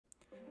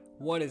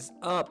What is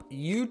up,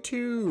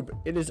 YouTube?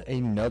 It is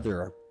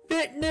another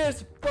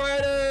Fitness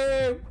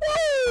Friday!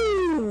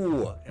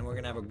 Woo! And we're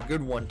gonna have a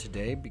good one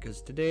today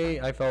because today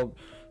I felt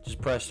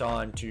just pressed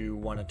on to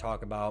want to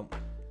talk about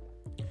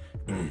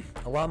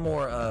a lot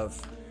more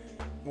of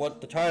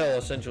what the title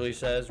essentially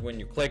says when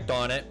you clicked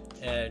on it,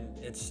 and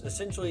it's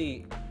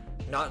essentially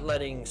not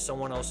letting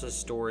someone else's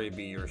story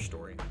be your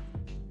story.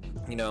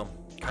 You know,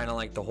 kind of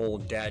like the whole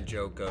dad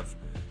joke of,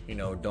 you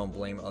know, don't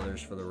blame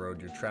others for the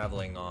road you're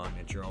traveling on.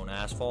 It's your own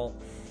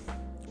asphalt.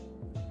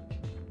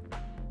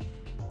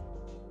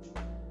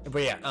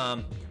 But yeah,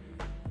 I'll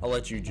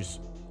let you just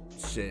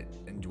sit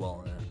and dwell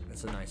on that.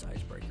 It's a nice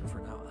icebreaker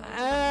for now.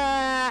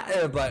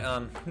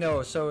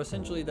 No, so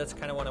essentially that's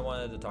kind of what I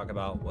wanted to talk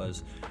about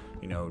was,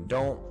 you know,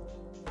 don't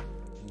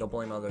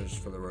blame others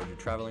for the road you're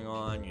traveling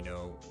on. You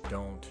know,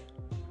 don't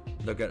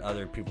look at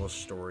other people's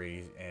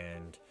stories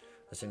and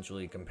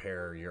essentially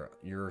compare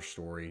your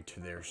story to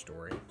their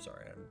story.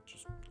 Sorry, I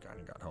just kind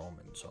of got home,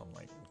 and so I'm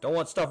like, don't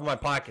want stuff in my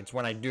pockets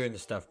when I'm doing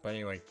this stuff. But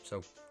anyway,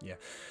 so yeah.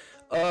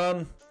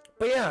 But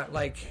yeah,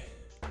 like,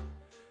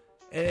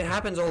 and it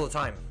happens all the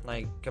time.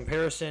 Like,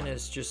 comparison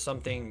is just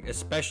something,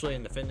 especially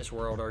in the fitness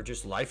world or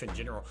just life in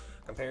general.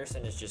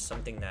 Comparison is just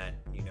something that,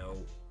 you know,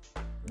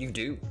 you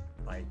do.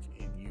 Like,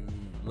 you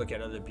look at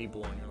other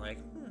people and you're like,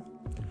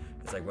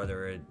 It's like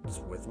whether it's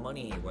with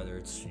money, whether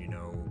it's, you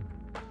know,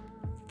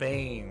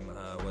 fame,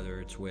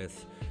 whether it's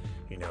with,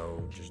 you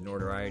know, just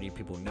notoriety,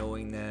 people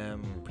knowing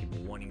them, people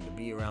wanting to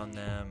be around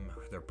them,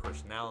 their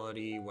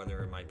personality,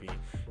 whether it might be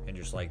in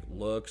just like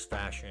looks,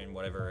 fashion,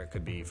 whatever it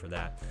could be for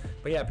that.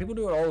 But yeah, people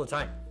do it all the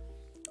time.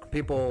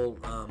 People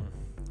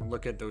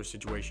look at those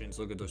situations,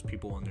 look at those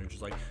people, and they're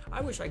just like,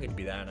 I wish I could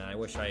be that, and I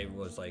wish I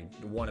was like,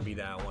 want to be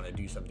that, I want to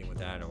do something with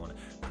that, I want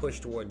to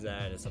push towards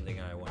that. It's something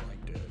I want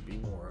like to be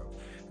more of.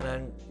 And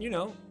then, you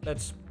know,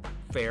 that's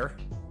fair.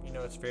 You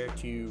know, it's fair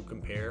to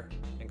compare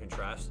and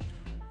contrast.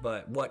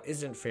 But what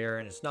isn't fair,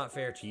 and it's not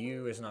fair to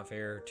you, it's not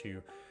fair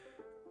to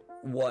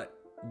what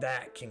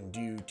that can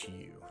do to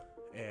you.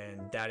 And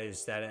that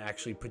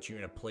actually puts you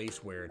in a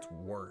place where it's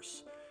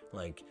worse.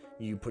 Like,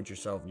 you put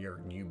yourself,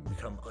 you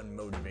become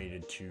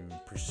unmotivated to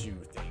pursue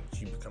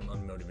things. You become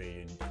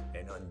unmotivated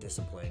and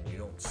undisciplined. You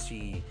don't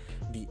see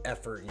the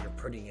effort you're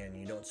putting in.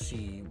 You don't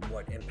see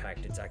what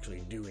impact it's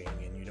actually doing,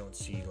 and you don't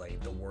see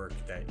like the work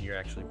that you're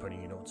actually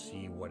putting. You don't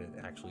see what it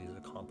actually is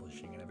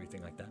accomplishing and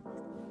everything like that.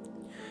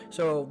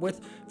 So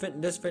with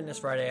this Fitness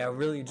Friday, I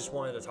really just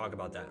wanted to talk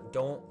about that.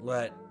 Don't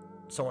let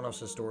someone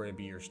else's story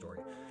be your story.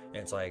 And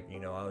it's like, you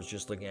know, I was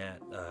just looking at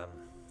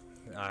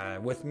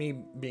with me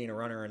being a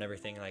runner and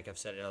everything, like I've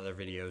said in other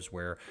videos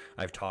where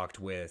I've talked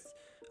with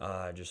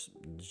just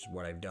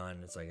what I've done.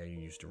 It's like I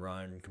used to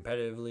run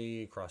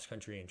competitively cross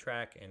country and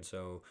track, and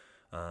so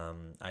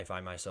I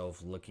find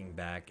myself looking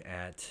back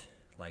at,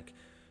 like,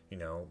 you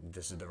know,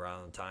 this is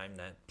around the time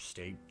that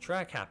state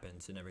track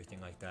happens and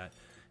everything like that.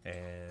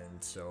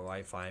 And so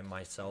I find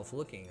myself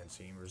looking and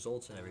seeing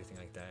results and everything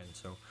like that. And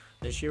so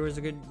this year was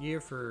a good year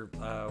for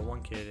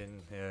one kid,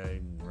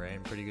 and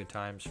ran pretty good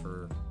times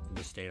for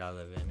the state I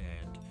live in.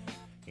 And,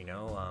 you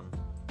know,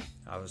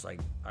 I was like,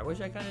 I wish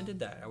I kind of did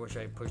that. I wish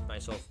I pushed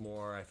myself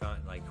more. I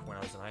found, like, when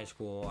I was in high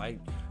school, I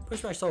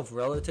pushed myself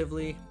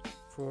relatively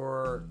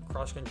for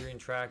cross country and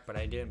track, but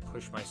I didn't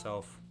push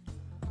myself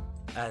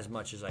as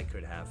much as I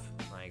could have.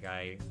 Like,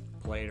 I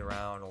played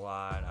around a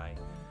lot. I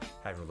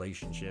had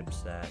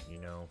relationships that, you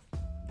know,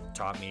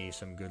 taught me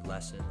some good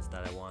lessons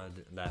that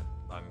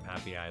I'm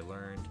happy I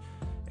learned,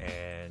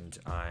 and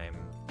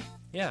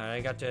I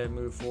got to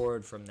move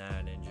forward from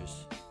that, and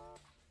just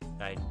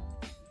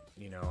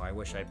I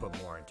wish I put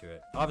more into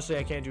it. Obviously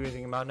I can't do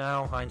anything about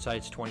now,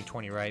 hindsight's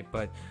 2020, right?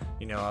 But,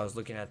 you know, I was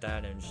looking at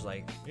that and just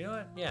like, you know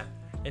what, yeah,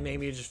 it made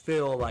me just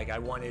feel like I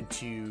wanted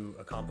to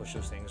accomplish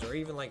those things, or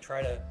even like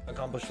try to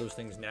accomplish those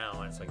things now.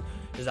 And it's like,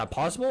 is that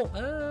possible?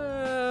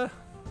 I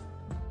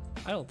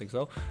don't think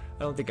so.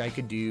 I don't think I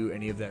could do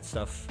any of that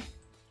stuff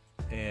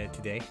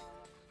today.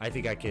 I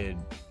think I could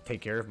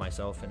take care of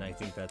myself, and I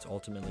think that's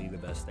ultimately the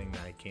best thing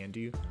that I can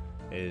do,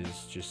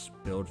 is just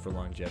build for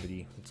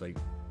longevity. It's like,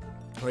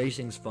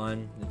 racing's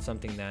fun. It's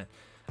something that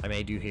I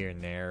may do here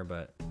and there,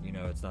 but, you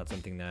know, it's not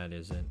something that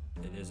it's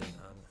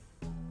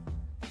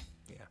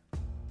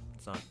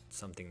not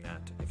something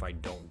that if I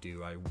don't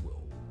do, I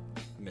will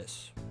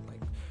miss,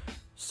 like,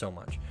 so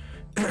much.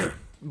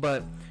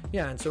 But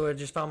yeah, and so I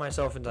just found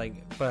myself in,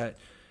 like, but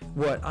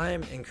what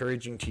I'm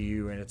encouraging to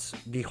you, and it's a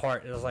pretty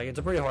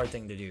hard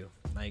thing to do.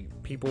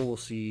 Like, people will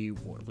see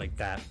like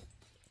that,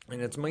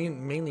 and it's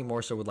mainly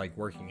more so with like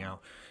working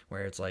out,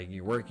 where it's like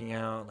you're working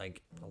out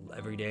like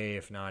every day,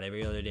 if not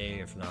every other day,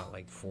 if not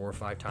like 4 or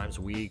 5 times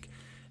a week,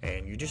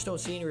 and you just don't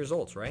see any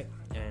results, right?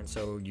 And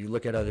so you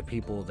look at other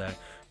people that,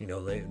 you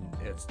know,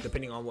 it's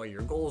depending on what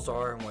your goals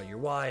are and what your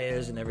why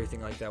is and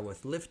everything like that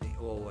with lifting,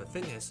 well, with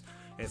fitness,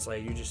 it's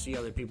like you just see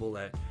other people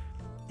that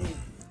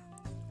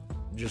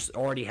just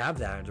already have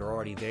that, they're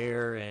already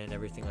there and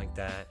everything like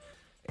that.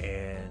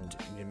 and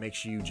it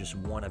makes you just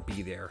want to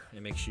be there.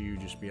 It makes you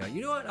just be like,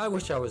 you know what, I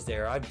wish I was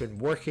there. I've been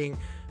working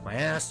my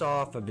ass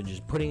off. I've been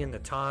just putting in the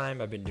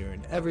time. I've been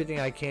doing everything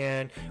I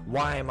can.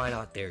 Why am I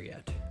not there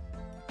yet?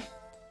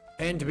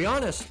 And to be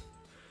honest,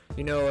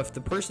 you know, if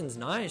the person's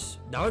nice,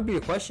 that would be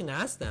a question to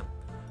ask them.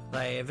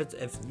 Like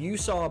if you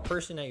saw a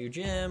person at your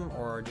gym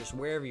or just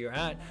wherever you're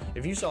at,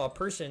 if you saw a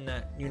person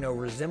that, you know,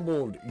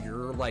 resembled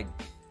your like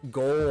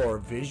goal or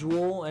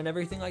visual and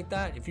everything like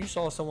that, if you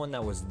saw someone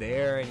that was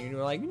there and you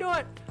were like, you know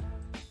what,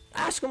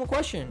 ask them a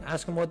question,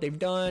 ask them what they've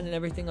done and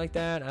everything like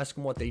that, ask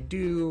them what they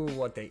do,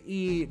 what they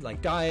eat,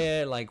 like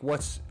diet, like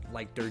what's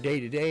like their day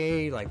to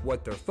day, like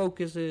what their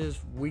focus is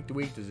week to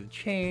week, does it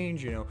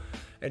change, you know,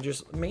 and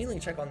just mainly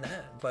check on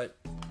that. But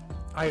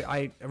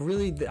I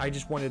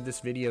just wanted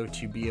this video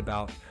to be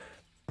about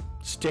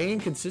staying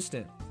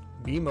consistent,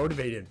 be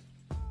motivated,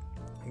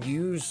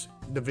 use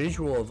the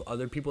visual of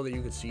other people that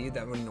you could see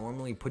that would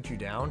normally put you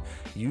down,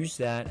 use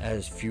that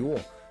as fuel,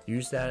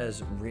 use that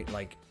as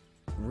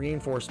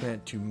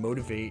reinforcement to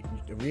motivate,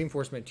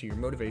 reinforcement to your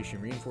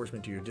motivation,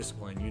 reinforcement to your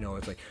discipline. You know,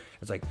 it's like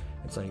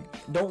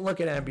don't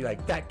look at it and be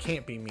like, that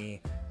can't be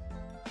me,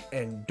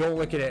 and don't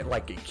look at it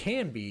like it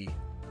can be,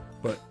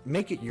 but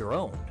make it your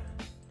own.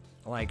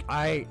 Like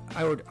I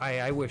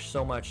wish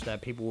so much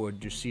that people would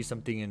just see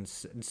something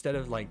instead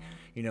of like,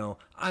 you know,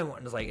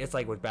 it's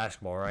like with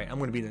basketball, right? I'm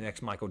going to be the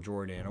next Michael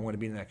Jordan. I'm going to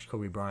be the next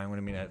Kobe Bryant. I'm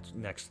going to be the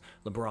next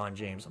LeBron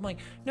James. I'm like,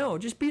 no,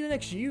 just be the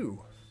next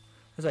you.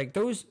 It's like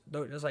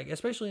it's like,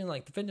 especially in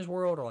like the fitness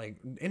world or like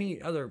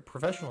any other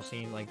professional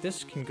scene, like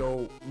this can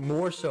go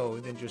more so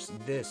than just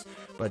this,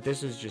 but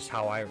this is just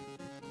how I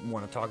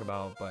want to talk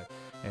about,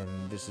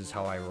 and this is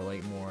how I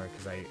relate more,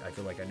 because I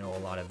feel like I know a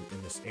lot of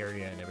in this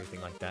area and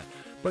everything like that.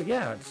 But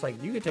yeah, it's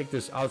like you could take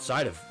this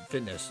outside of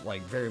fitness,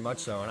 like very much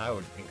so, and I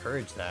would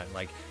encourage that.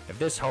 Like if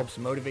this helps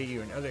motivate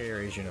you in other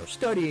areas, you know,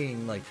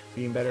 studying, like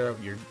being better at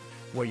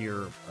what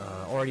you're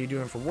already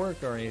doing for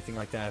work or anything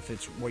like that, if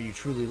it's what you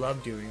truly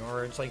love doing,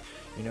 or it's like,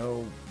 you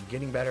know,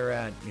 getting better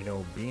at, you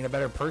know, being a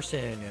better person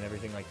and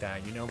everything like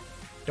that, you know,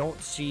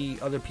 don't see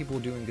other people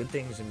doing good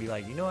things and be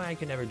like, you know, I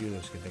can never do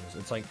those good things.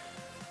 It's like,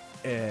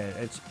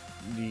 it's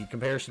the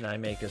comparison I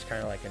make is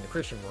kind of like in the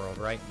Christian world,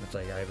 right? It's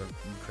like I have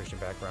a Christian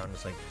background.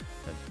 It's like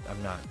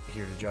I'm not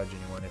here to judge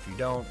anyone if you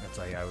don't. It's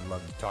like I would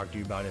love to talk to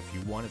you about it if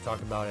you want to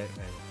talk about it,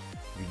 and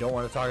if you don't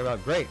want to talk about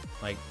it, great.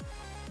 Like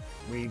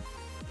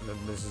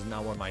this is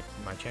not what my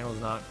channel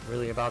is not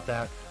really about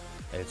that.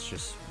 It's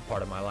just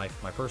part of my life,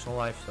 my personal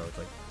life. So it's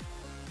like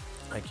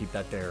I keep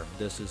that there.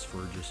 This is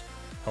for just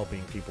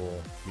helping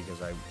people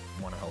because I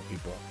want to help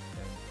people.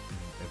 And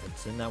if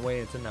it's in that way,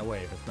 it's in that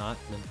way. If it's not,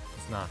 then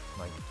it's not.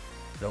 Like,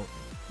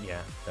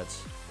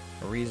 that's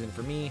a reason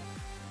for me,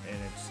 and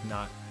it's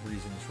not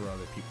reasons for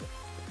other people.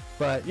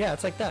 But yeah,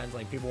 it's like that. It's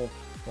like people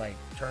like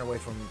turn away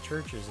from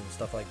churches and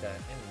stuff like that.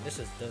 And this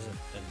doesn't,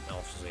 and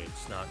obviously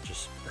it's not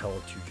just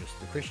held to just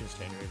the Christian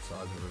standard, it's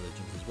other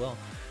religions as well.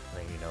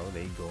 Like, you know,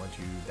 they go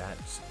into that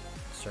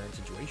certain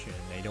situation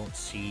and they don't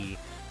see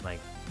like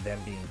them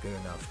being good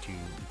enough to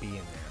be in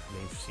there.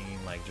 They've seen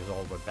like just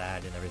all the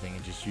bad and everything,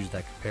 and just use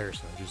that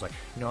comparison, just like,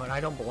 you know, and I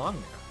don't belong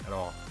there at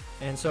all.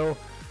 And so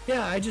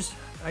yeah, I just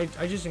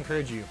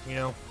encourage you, you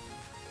know,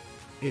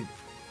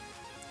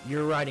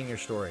 you're writing your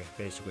story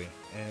basically,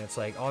 and it's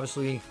like,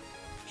 obviously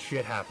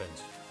shit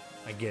happens,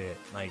 I get it.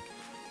 Like,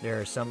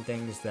 there are some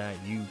things that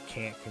you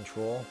can't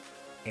control,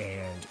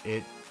 and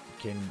it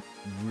can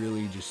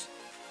really just,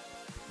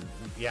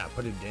 yeah,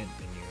 put a dent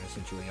in you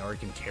essentially, or it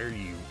can tear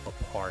you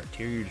apart,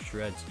 tear you to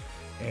shreds.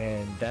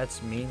 And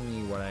that's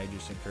mainly what I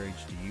just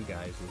encourage to you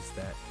guys, is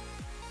that,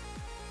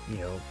 you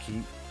know,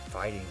 keep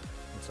fighting.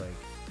 It's like,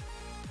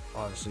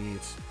 obviously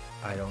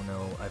I don't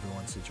know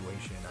everyone's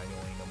situation, I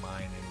only know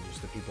mine and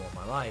just the people in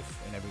my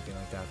life and everything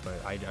like that, but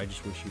I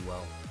just wish you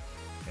well.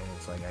 And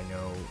it's like, I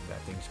know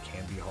that things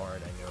can be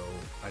hard.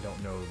 I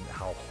don't know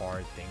how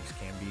hard things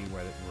can be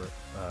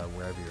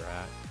wherever you're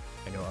at.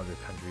 I know other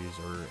countries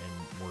are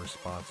in worse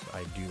spots.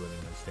 I do live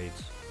in the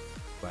States,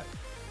 but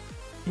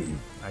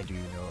I do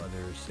know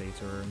other states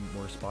are in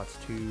worse spots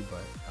too,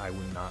 but I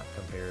would not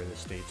compare the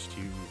States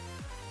to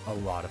a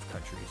lot of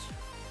countries.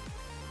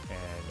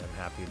 And I'm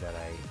happy that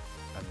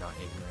I'm not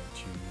ignorant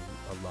to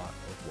a lot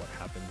of what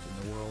happens in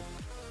the world.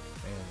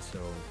 And so,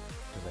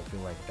 because I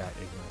feel like that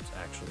ignorance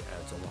actually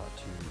adds a lot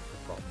to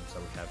the problems that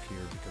we have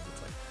here, because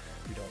it's like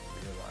we don't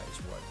realize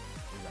what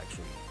is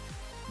actually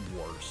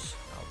worse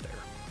out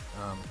there.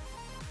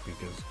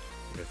 Because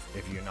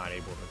if you're not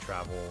able to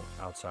travel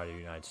outside of the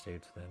United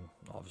States, then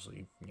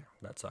obviously, yeah,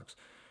 that sucks.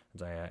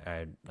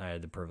 I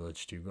had the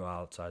privilege to go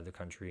outside the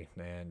country,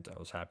 and I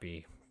was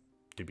happy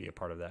to be a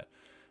part of that.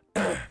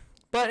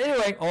 But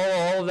anyway,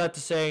 all of that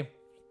to say,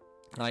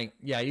 like,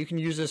 yeah, you can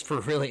use this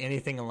for really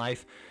anything in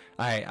life.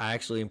 I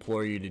actually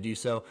implore you to do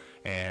so.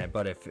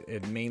 But if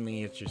it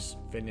mainly it's just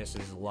fitness,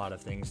 is a lot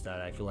of things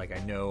that I feel like I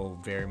know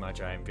very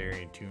much, I am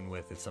very in tune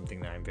with. It's something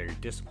that I'm very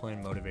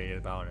disciplined, motivated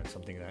about, and it's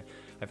something that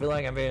I feel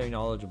like I'm very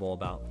knowledgeable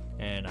about,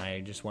 and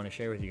I just want to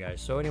share with you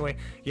guys. So anyway,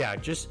 yeah,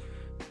 just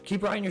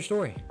keep writing your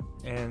story.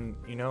 And,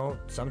 you know,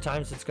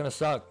 sometimes it's gonna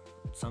suck.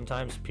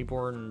 sometimes people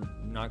are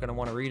not going to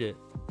want to read it.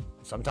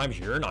 Sometimes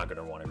you're not going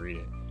to want to read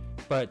it.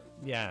 But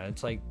yeah,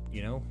 it's like,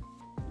 you know,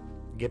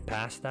 get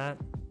past that,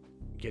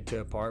 get to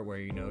a part where,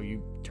 you know,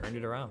 you turned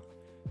it around.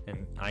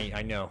 And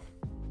I know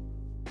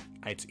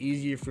it's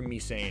easier for me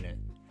saying it,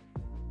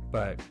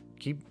 but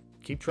keep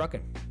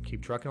trucking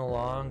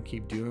along,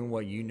 keep doing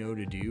what you know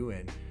to do,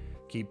 and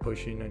keep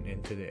pushing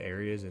into the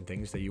areas and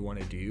things that you want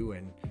to do,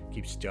 and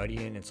keep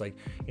studying. It's like,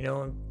 you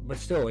know, but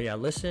still, yeah,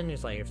 listen.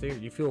 It's like, if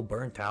you feel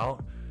burnt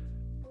out,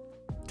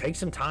 take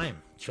some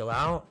time, chill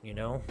out, you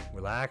know,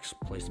 relax,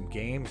 play some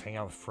games, hang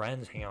out with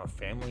friends, hang out with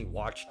family,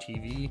 watch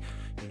TV,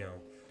 you know,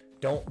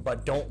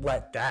 don't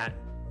let that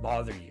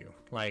bother you.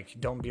 Like,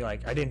 don't be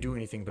like, I didn't do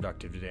anything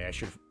productive today, I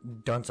should have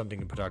done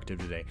something productive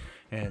today.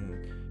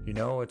 And, you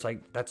know, it's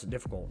like, that's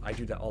difficult. I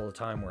do that all the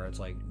time, where it's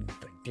like,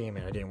 damn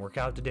it, I didn't work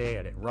out today,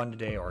 I didn't run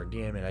today, or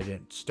damn it, I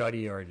didn't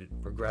study, or I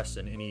didn't progress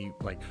in any,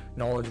 like,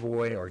 knowledgeable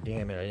way, or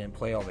damn it, I didn't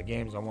play all the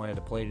games I wanted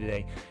to play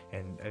today.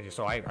 And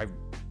so I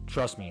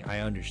trust me,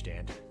 I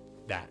understand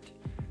that.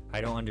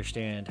 I don't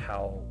understand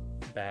how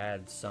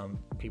bad some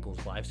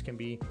people's lives can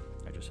be.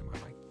 I just said my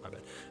mic, my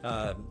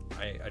bad.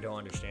 I don't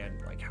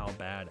understand, like, how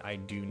bad. I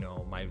do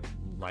know my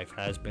life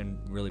has been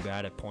really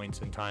bad at points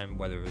in time,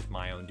 whether it was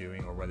my own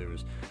doing or whether it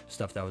was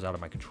stuff that was out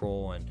of my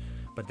control.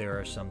 But there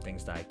are some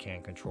things that I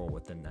can control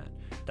within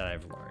that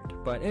I've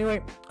learned. But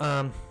anyway,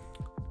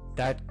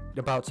 that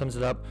about sums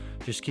it up.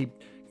 Just keep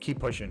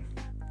pushing,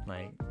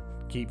 like,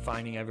 keep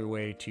finding every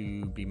way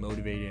to be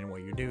motivated in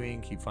what you're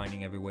doing. Keep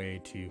finding every way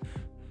to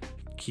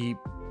keep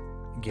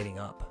getting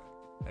up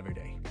every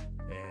day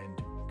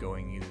and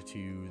going either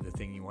to the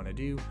thing you want to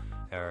do,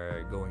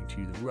 or going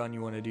to the run you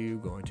want to do,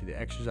 going to the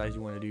exercise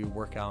you want to do,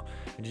 workout,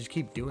 and just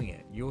keep doing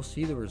it. You'll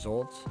see the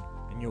results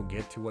and you'll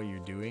get to what you're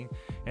doing.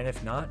 And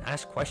if not,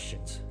 ask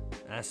questions.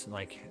 Ask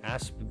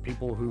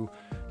people who,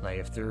 like,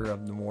 if they're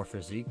of the more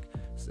physique,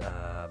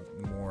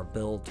 more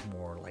built,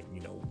 more, like,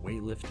 you know,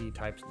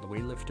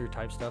 weightlifter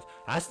type stuff,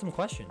 ask them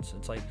questions.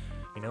 It's like,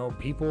 you know,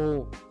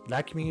 people,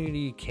 that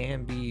community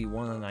can be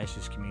one of the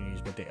nicest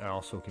communities, but they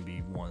also can be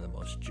one of the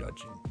most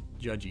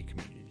judgy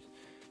communities.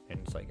 And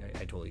it's like,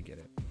 I totally get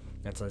it.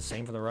 That's the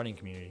same for the running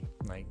community.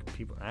 Like,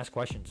 people ask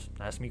questions,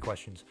 ask me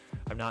questions.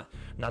 I'm not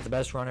the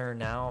best runner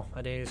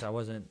nowadays. I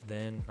wasn't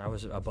then. I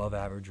was above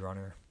average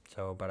runner.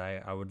 So, but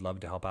I would love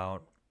to help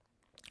out.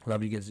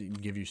 Love to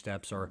give you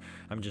steps, or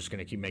I'm just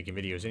gonna keep making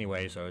videos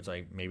anyway. So it's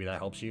like, maybe that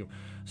helps you.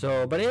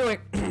 So, but anyway,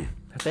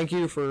 thank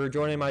you for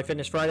joining my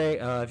Fitness Friday.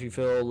 If you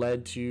feel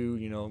led to,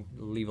 you know,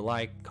 leave a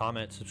like,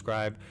 comment,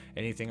 subscribe,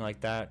 anything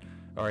like that,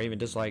 or even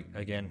dislike.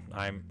 Again,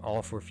 I'm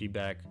all for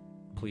feedback.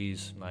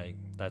 Please, like,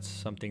 that's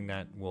something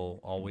that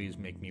will always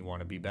make me want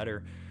to be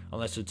better,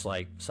 unless it's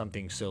like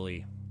something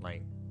silly,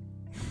 like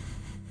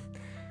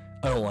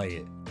I don't like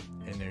it,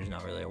 and there's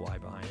not really a why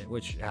behind it,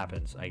 which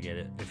happens. I get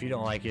it. If you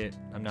don't like it,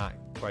 I'm not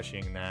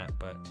questioning that,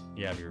 but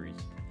you have your reason.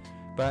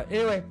 But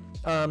anyway,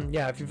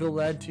 yeah, if you feel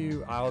led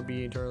to, I'll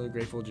be eternally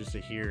grateful just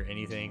to hear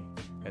anything.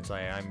 It's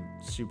like, I'm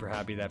super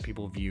happy that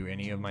people view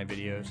any of my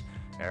videos,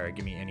 or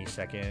give me any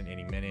second,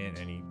 any minute,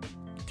 any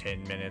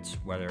 10 minutes,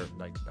 whether,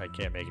 like, I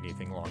can't make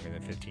anything longer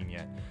than 15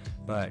 yet.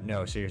 But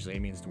no, seriously,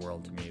 it means the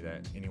world to me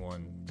that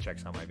anyone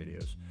checks out my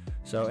videos.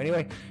 So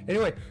anyway,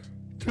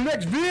 to the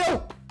next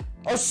video,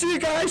 I'll see you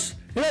guys.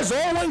 And as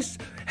always,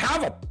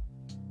 have a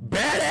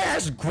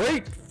badass,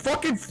 great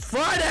fucking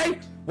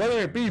Friday. Whether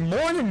it be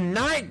morning,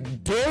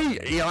 night, day,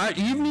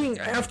 evening,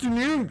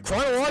 afternoon,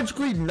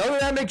 chronologically, none of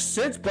that makes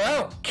sense, but I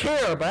don't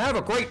care. But have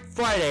a great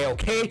Friday,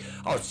 okay?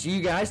 I'll see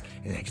you guys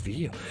in the next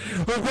video.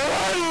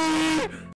 Bye!